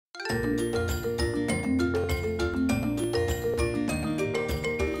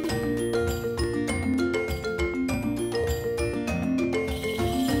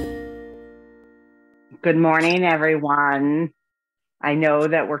Good morning, everyone. I know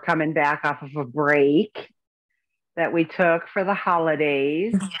that we're coming back off of a break that we took for the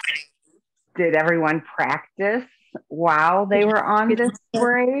holidays. Did everyone practice while they were on this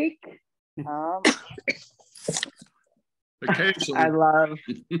break? Occasionally. I love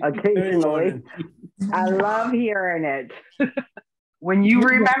occasionally. I love hearing it. When you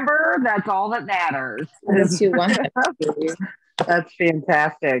remember, that's all that matters. That's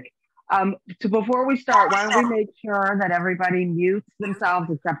fantastic. So before we start, why don't we make sure that everybody mutes themselves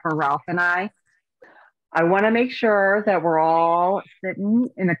except for Ralph and I? I want to make sure that we're all sitting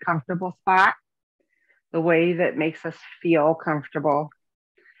in a comfortable spot, the way that makes us feel comfortable.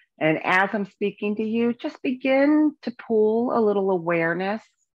 And as I'm speaking to you, just begin to pull a little awareness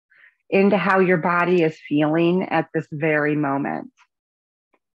into how your body is feeling at this very moment.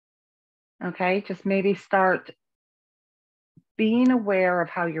 Okay, just maybe start being aware of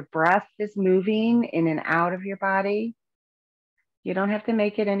how your breath is moving in and out of your body. You don't have to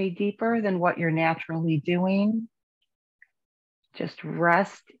make it any deeper than what you're naturally doing. Just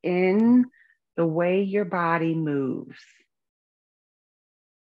rest in the way your body moves.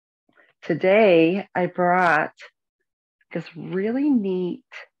 Today, I brought this really neat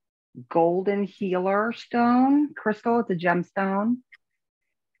golden healer stone crystal. It's a gemstone.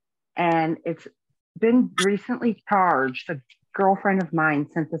 And it's been recently charged. A girlfriend of mine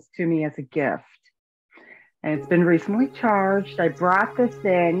sent this to me as a gift. And it's been recently charged. I brought this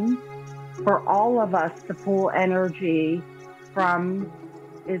in for all of us to pull energy from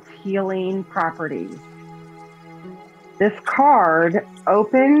its healing properties. This card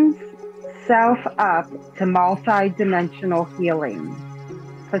opens self up to multi-dimensional healing,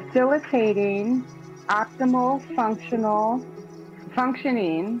 facilitating optimal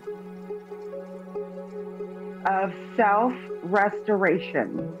functioning of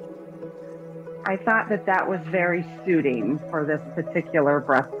self-restoration. I thought that was very suiting for this particular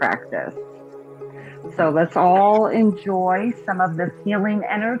breath practice. So let's all enjoy some of this healing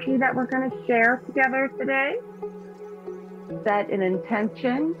energy that we're going to share together today. Set an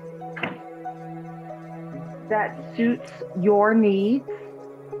intention that suits your needs.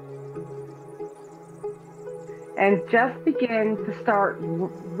 And just begin to start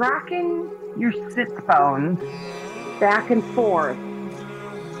rocking your sits bones back and forth.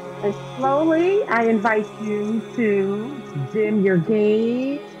 And slowly, I invite you to dim your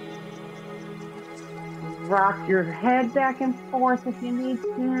gaze, rock your head back and forth if you need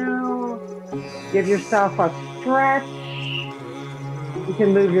to, give yourself a stretch. You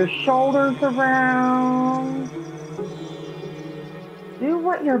can move your shoulders around. Do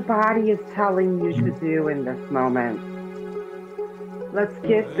what your body is telling you to do in this moment. Let's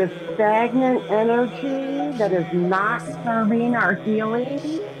get the stagnant energy that is not serving our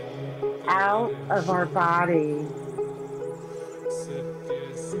healing out of our body.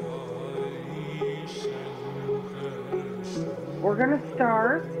 We're going to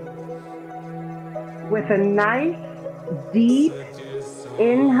start with a nice deep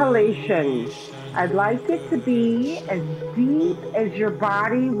inhalation. I'd like it to be as deep as your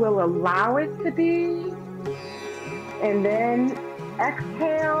body will allow it to be. And then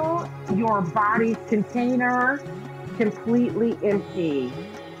exhale your body's container completely empty.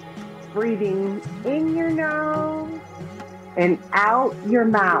 Breathing in your nose and out your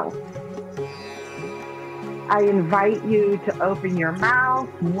mouth. I invite you to open your mouth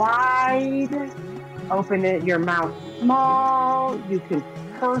wide. Open your mouth small. You can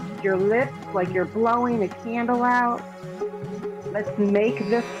purse your lips like you're blowing a candle out. Let's make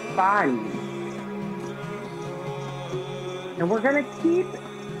this fun. And we're going to keep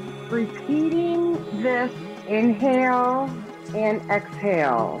repeating this inhale and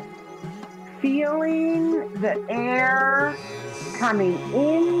exhale. Feeling the air coming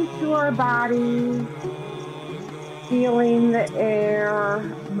into our body, feeling the air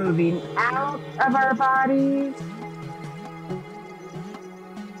moving out of our body.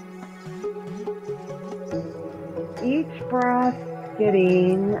 Each breath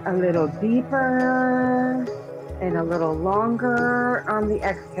getting a little deeper and a little longer on the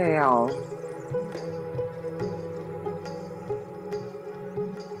exhale.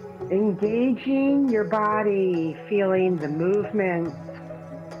 Engaging your body, feeling the movement.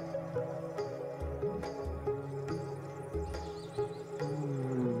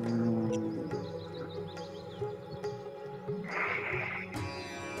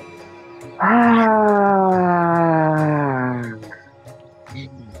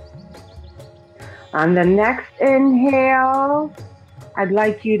 On the next inhale, I'd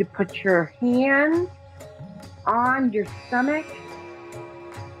like you to put your hand on your stomach.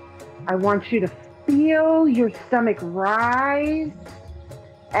 I want you to feel your stomach rise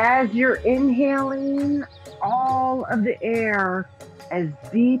as you're inhaling all of the air as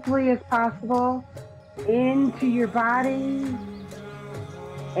deeply as possible into your body,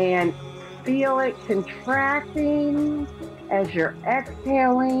 and feel it contracting as you're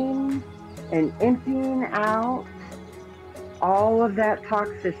exhaling and emptying out all of that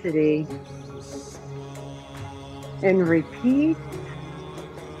toxicity. And repeat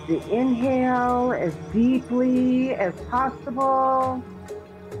the inhale as deeply as possible,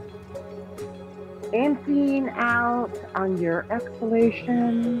 emptying out on your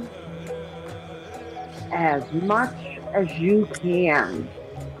exhalation as much as you can,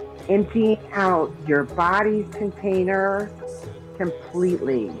 emptying out your body's container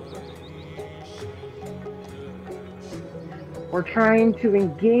completely. We're trying to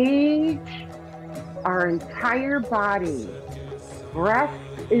engage our entire body. Breath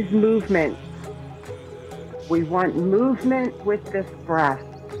is movement. We want movement with this breath.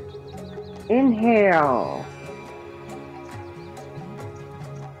 Inhale.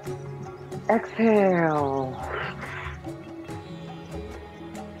 Exhale.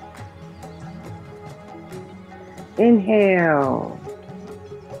 Inhale.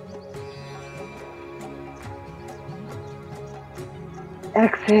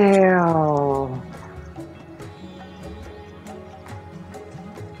 Exhale.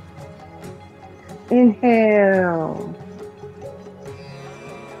 Inhale.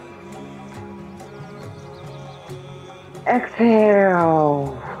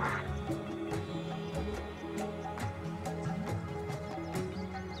 Exhale.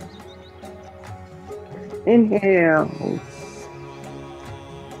 Inhale.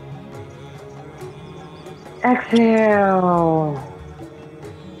 Exhale.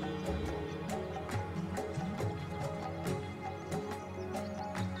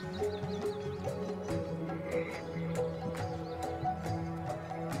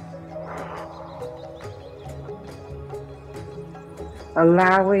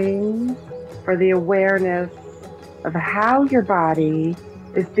 Allowing for the awareness of how your body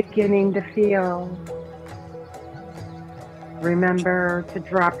is beginning to feel. Remember to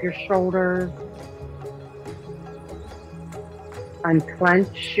drop your shoulders,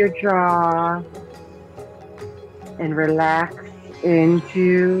 unclench your jaw, and relax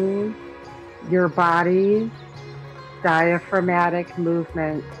into your body's diaphragmatic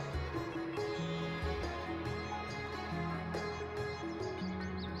movement.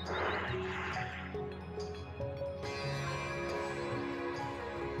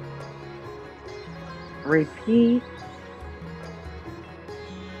 Repeat.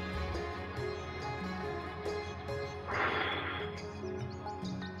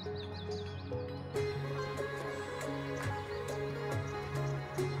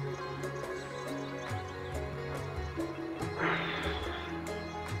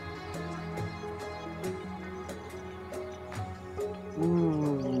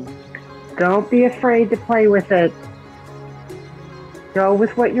 Don't be afraid to play with it. Go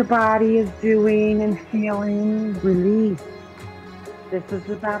with what your body is doing and feeling. Release. This is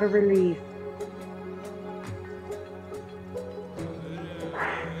about a release.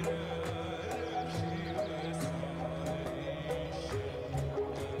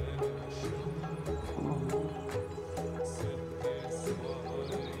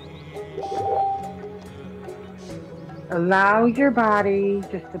 Allow your body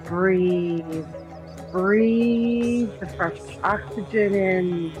just to breathe. Breathe the fresh oxygen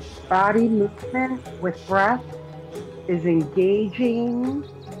in. Body movement with breath is engaging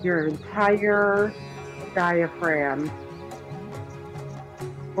your entire diaphragm.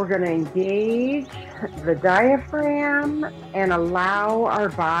 We're going to engage the diaphragm and allow our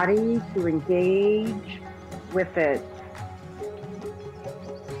body to engage with it.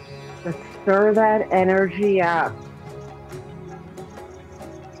 Let's stir that energy up.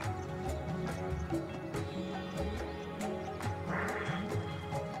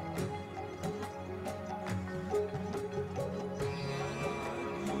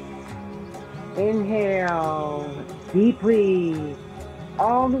 Inhale deeply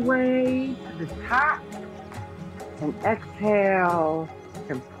all the way to the top, and exhale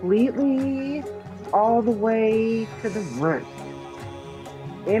completely all the way to the root.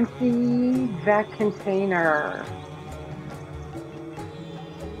 Empty that container.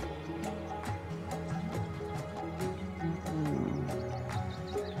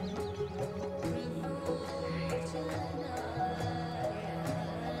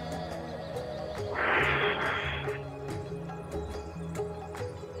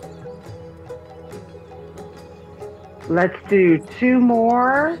 Let's do two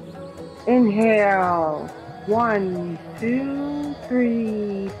more. Inhale. 1, 2,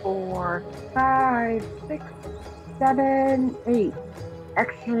 3, 4, 5, 6, 7, 8.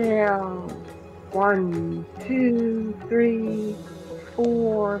 Exhale. 1, 2, 3,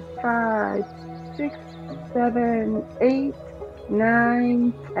 4, 5, 6, 7, 8,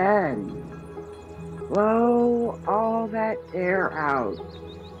 9, 10. Blow all that air out.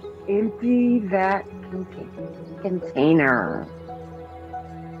 Empty that container.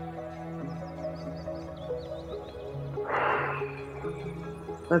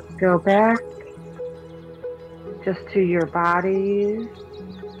 Let's go back just to your body's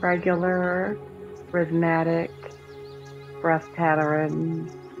regular rhythmic breath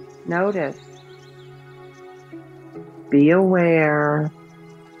pattern. Notice. Be aware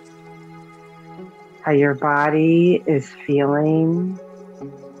how your body is feeling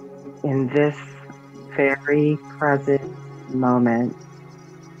in this very present moment.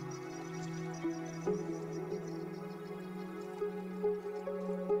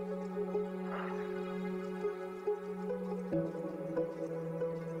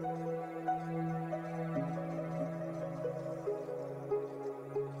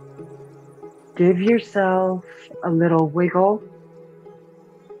 Give yourself a little wiggle,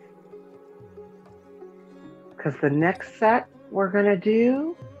 because the next set we're going to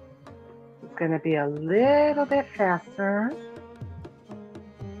do is going to be a little bit faster.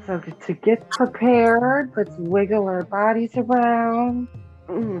 So to get prepared, let's wiggle our bodies around,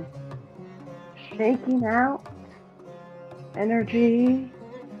 shaking out energy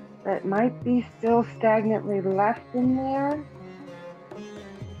that might be still stagnantly left in there.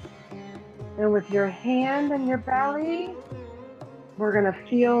 And with your hand on your belly, we're going to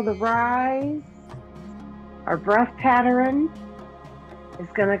feel the rise. Our breath pattern is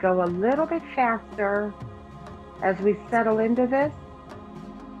going to go a little bit faster as we settle into this.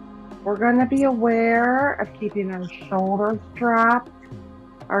 We're going to be aware of keeping our shoulders dropped,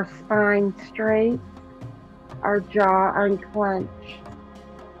 our spine straight, our jaw unclenched.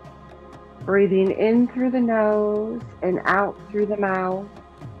 Breathing in through the nose and out through the mouth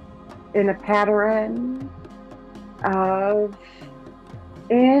in a pattern of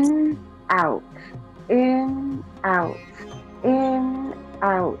in, out, in, out, in,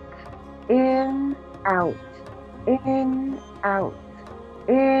 out, in, out, in, out,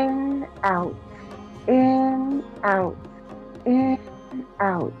 in, out, in, out, in,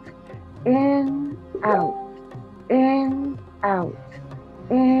 out, in, out, in, out,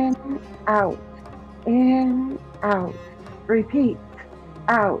 in, out, in, out. Repeat.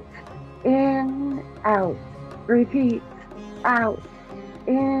 Out, in, out. Repeat. Out,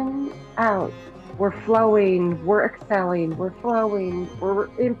 in, out. We're flowing, we're exhaling, we're flowing, we're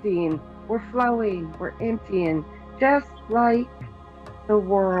emptying, we're flowing, we're emptying, just like the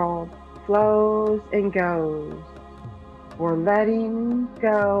world flows and goes. We're letting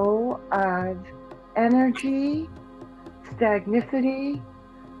go of energy, stagnicity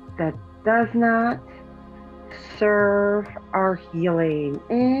that does not serve our healing.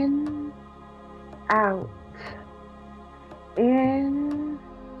 In, out, in,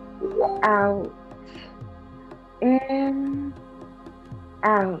 out, in,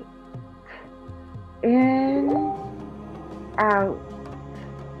 out, in, out,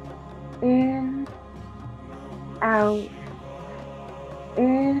 in, out,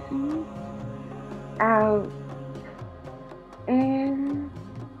 in, out, in,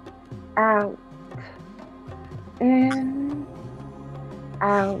 out, in,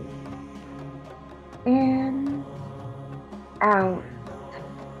 out, in, out.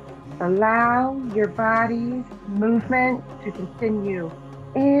 Allow your body's movement to continue.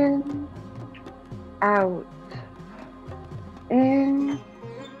 In, out, in,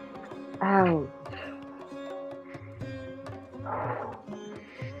 out.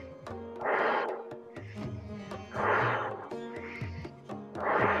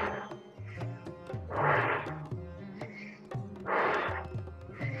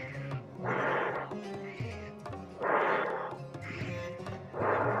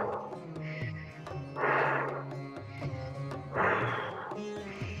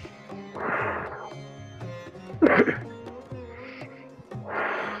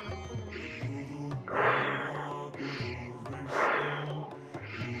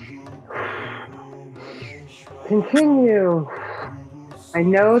 Continue. I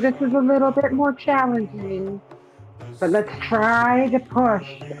know this is a little bit more challenging, but let's try to push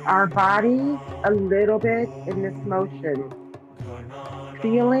our bodies a little bit in this motion.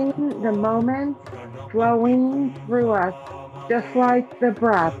 Feeling the moment flowing through us, just like the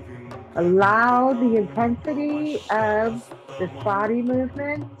breath. Allow the intensity of this body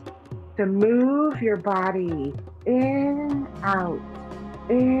movement to move your body in, out,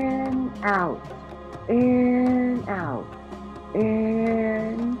 in, out, in, out,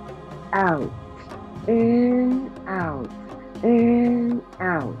 in, out, in, out, in,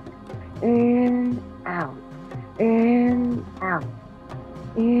 out, in, out, in, out,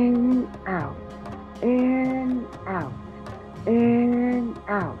 in, out, in, out, in,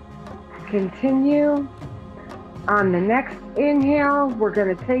 out. Continue. On the next inhale, we're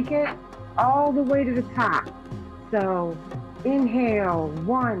going to take it all the way to the top. So inhale,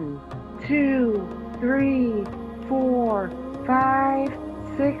 1, 2, 3, 4, 5,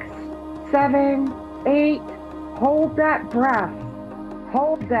 6, 7, 8. Hold that breath.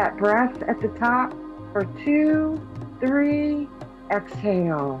 Hold that breath at the top for 2, 3.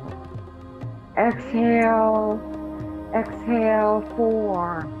 Exhale. Exhale. Exhale,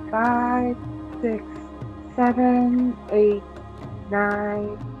 4, 5, 6, 7, 8,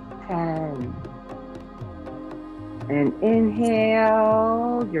 9, 10. And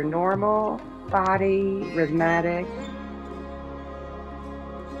inhale your normal body rhythmic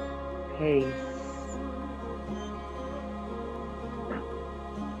pace.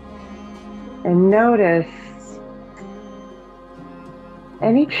 And notice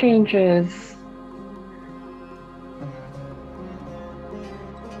any changes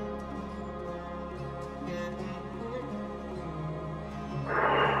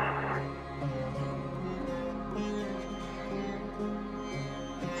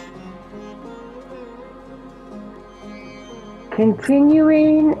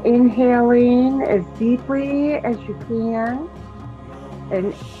continuing inhaling as deeply as you can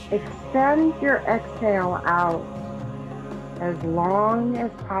and extend your exhale out as long as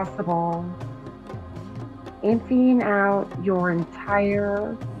possible, emptying out your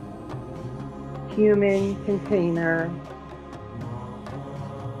entire human container.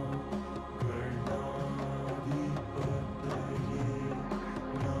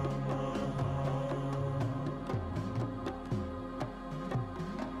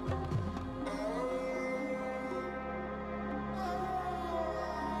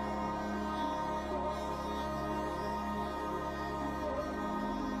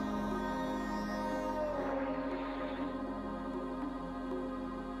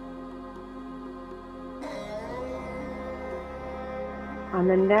 On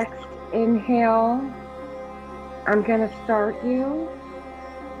the next inhale, I'm going to start you.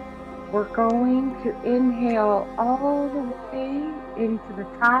 We're going to inhale all the way into the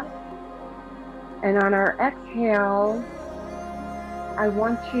top. And on our exhale, I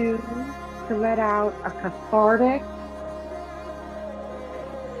want you to let out a cathartic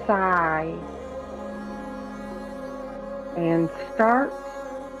sigh. And start.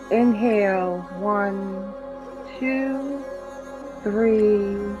 Inhale, 1, 2,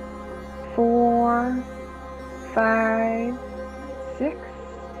 3, 4, 5, 6,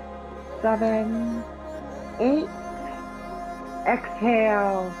 7, 8.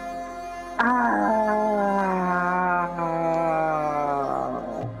 Exhale.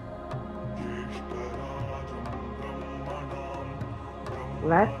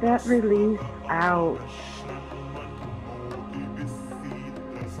 Let that release out.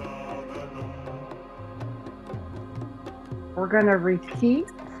 We're going to repeat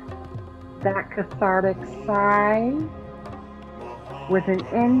that cathartic sigh with an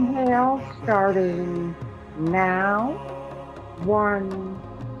inhale starting now. 1,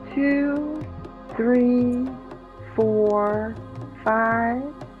 2, 3, 4,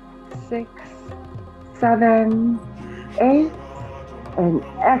 5, 6, 7, 8. And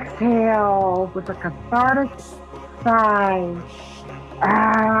exhale with a cathartic sigh.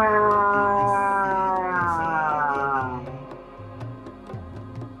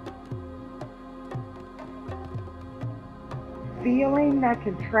 Feeling that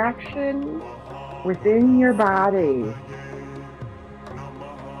contraction within your body.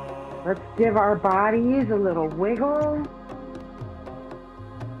 Let's give our bodies a little wiggle.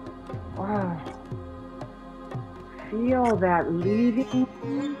 Feel that leaving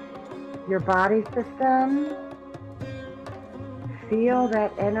your body system. Feel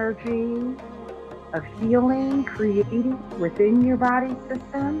that energy of healing created within your body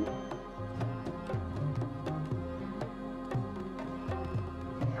system.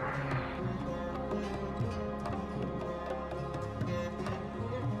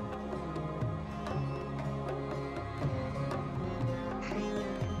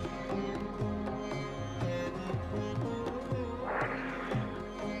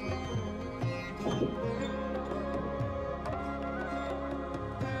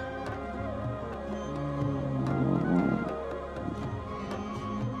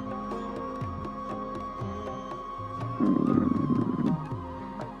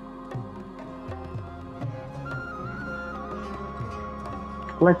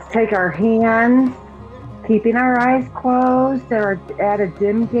 Let's take our hands, keeping our eyes closed or at a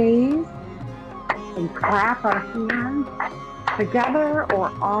dim gaze, and clap our hands together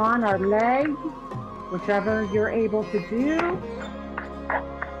or on our legs, whichever you're able to do.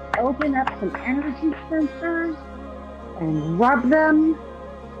 Open up some energy sensors and rub them.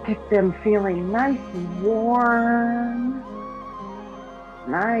 Get them feeling nice and warm.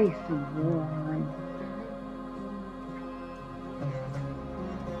 Nice and warm.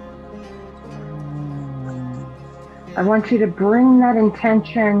 I want you to bring that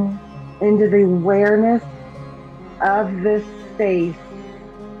intention into the awareness of this space.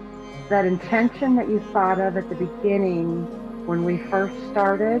 That intention that you thought of at the beginning when we first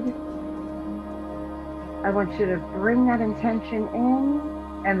started. I want you to bring that intention in,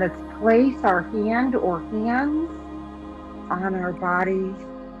 and let's place our hand or hands on our bodies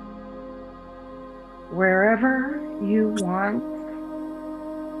wherever you want,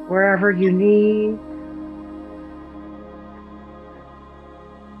 wherever you need.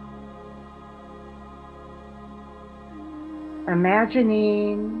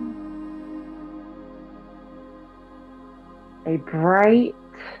 Imagining a bright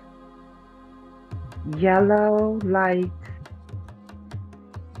yellow light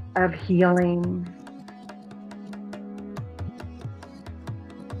of healing.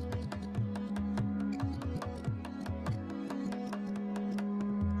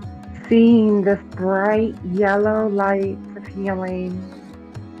 Seeing this bright yellow light of healing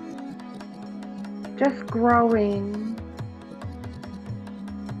just growing,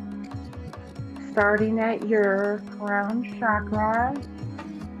 starting at your crown chakra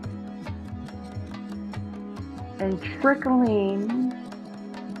and trickling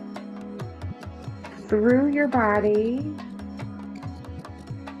through your body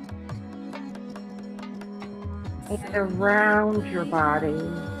and around your body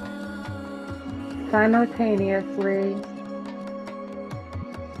simultaneously.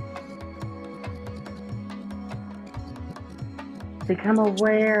 Become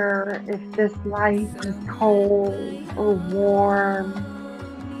aware if this light is cold or warm.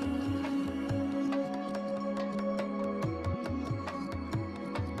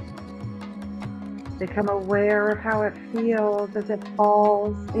 Become aware of how it feels as it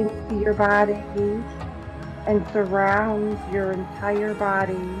falls into your body and surrounds your entire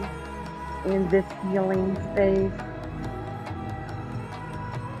body in this healing space.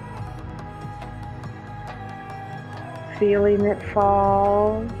 Feeling it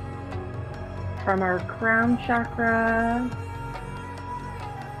fall from our crown chakra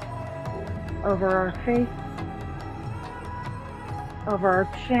over our face, over our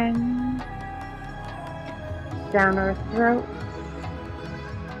chin, down our throat,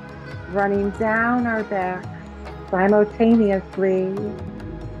 running down our back, simultaneously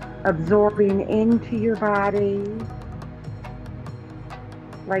absorbing into your body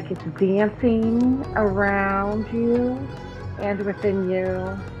like it's dancing around you and within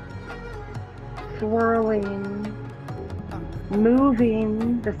you, swirling,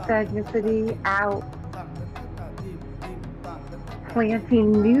 moving the stagnicity out,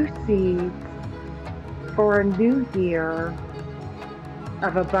 planting new seeds for a new year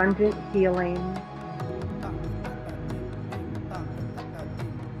of abundant healing.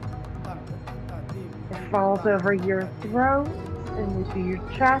 It falls over your throat and into your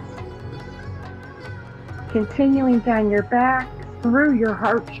chest, continuing down your back, through your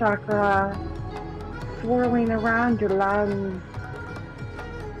heart chakra, swirling around your lungs,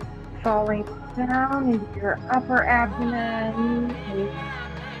 falling down into your upper abdomen,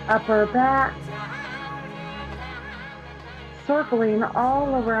 upper back, circling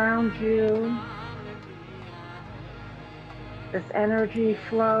all around you. This energy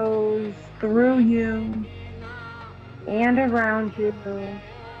flows through you and around you,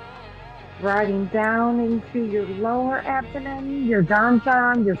 riding down into your lower abdomen, your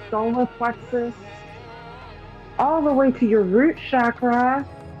dantian, your solar plexus, all the way to your root chakra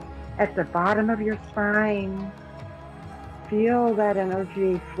at the bottom of your spine. Feel that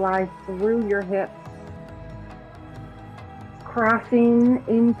energy fly through your hips, crossing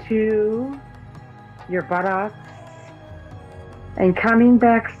into your buttocks and coming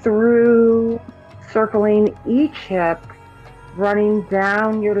back through, circling each hip, running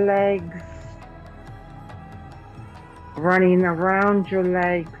down your legs, running around your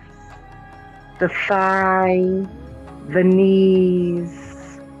legs, the thigh, the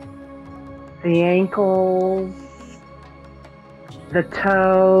knees, the ankles, the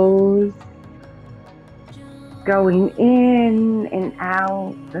toes, going in and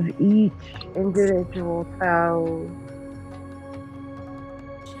out of each individual toe.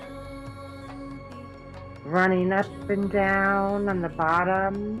 running up and down on the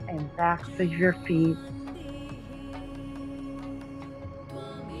bottom and backs of your feet.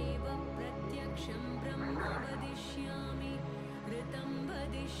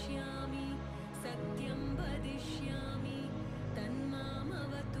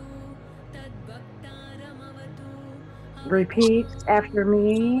 Repeat after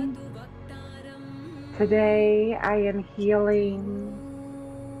me. Today I am healing.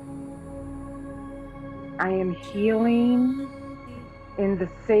 I am healing in the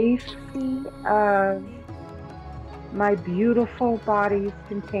safety of my beautiful body's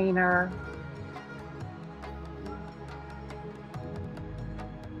container.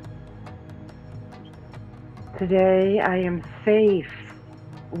 Today I am safe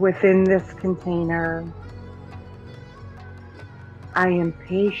within this container. I am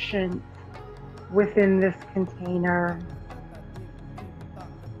patient within this container.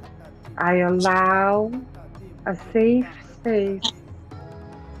 I allow a safe space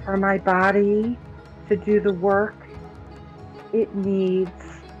for my body to do the work it needs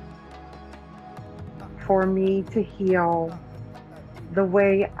for me to heal the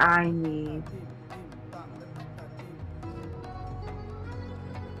way I need.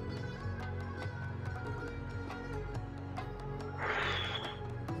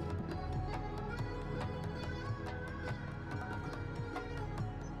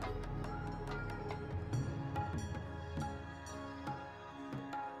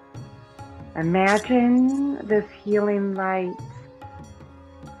 Imagine this healing light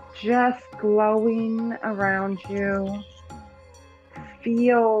just glowing around you.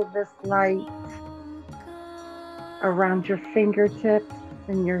 Feel this light around your fingertips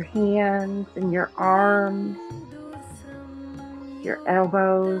and your hands and your arms, your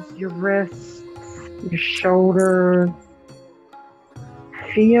elbows, your wrists, your shoulders.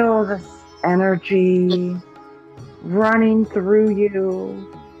 Feel this energy running through you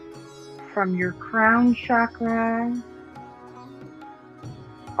from your crown chakra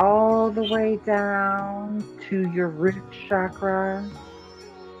all the way down to your root chakra,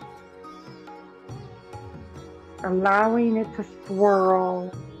 allowing it to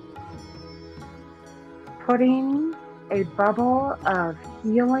swirl, putting a bubble of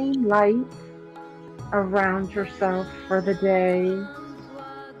healing light around yourself for the day.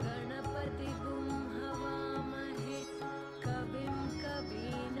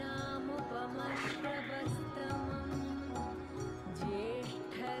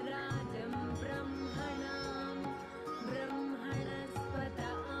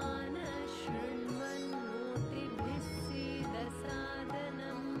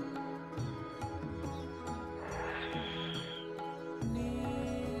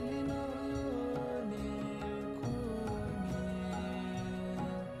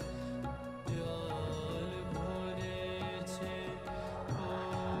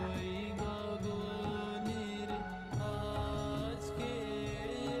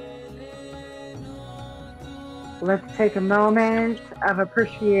 Let's take a moment of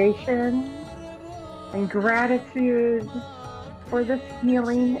appreciation and gratitude for this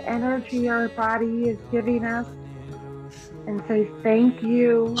healing energy our body is giving us, and say thank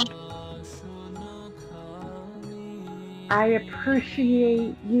you. I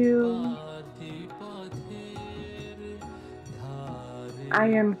appreciate you. I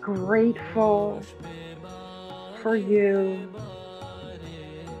am grateful for you.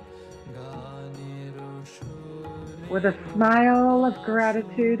 With a smile of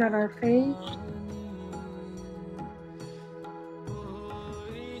gratitude on our face,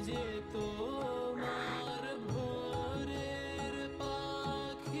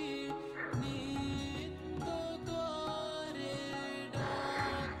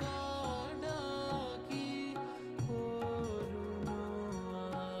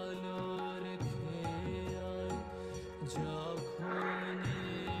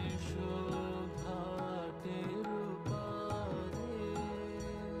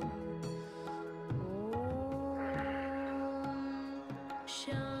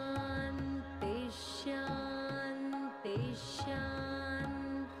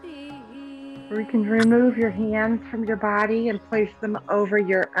 you can remove your hands from your body and place them over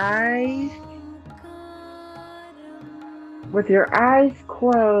your eyes. With your eyes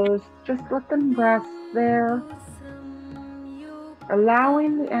closed, just let them rest there,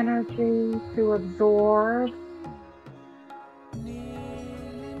 allowing the energy to absorb.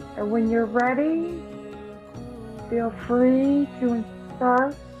 And when you're ready, feel free to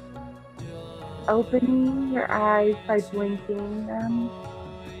start opening your eyes by blinking them.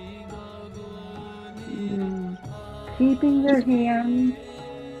 Keeping your hands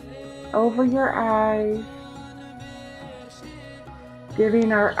over your eyes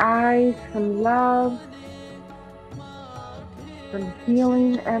Giving our eyes some love, some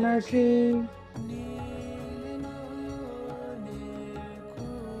healing energy.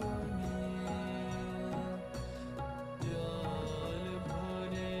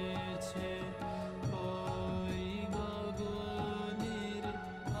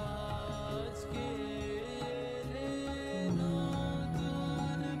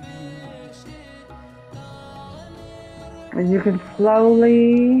 And you can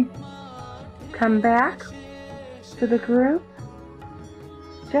slowly come back to the group,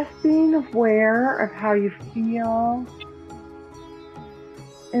 just being aware of how you feel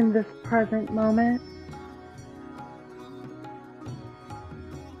in this present moment.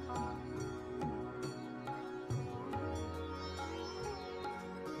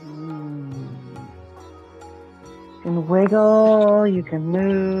 You can wiggle, you can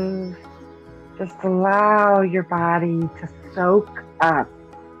move. Just allow your body to soak up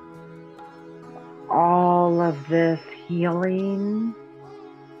all of this healing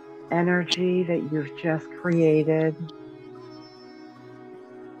energy that you've just created.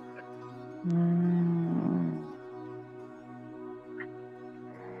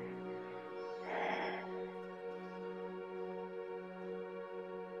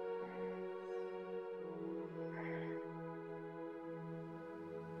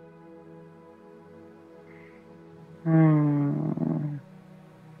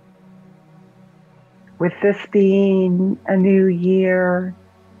 With this being a new year,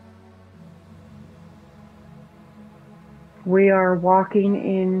 we are walking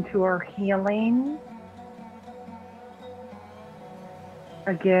into our healing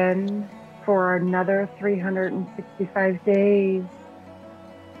again for another 365 days.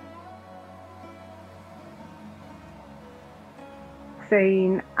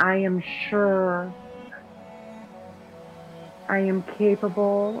 Saying, I am sure I am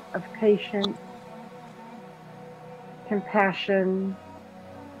capable of patience, compassion,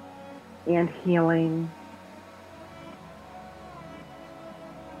 and healing.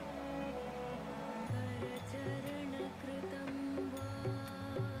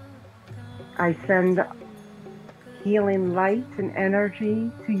 I send healing light and energy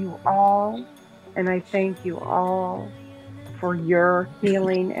to you all, and I thank you all for your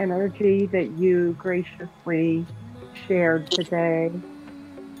healing energy that you graciously shared today.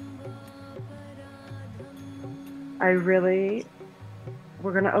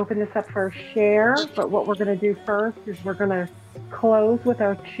 We're going to open this up for a share, but what we're going to do first is we're going to close with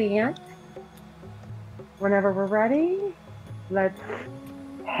our chant. Whenever we're ready, let's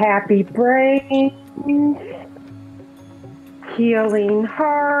happy brains, healing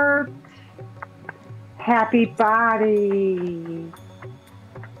heart, happy body,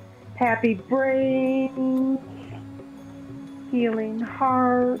 happy brains, healing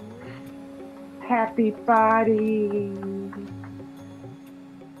heart, happy body.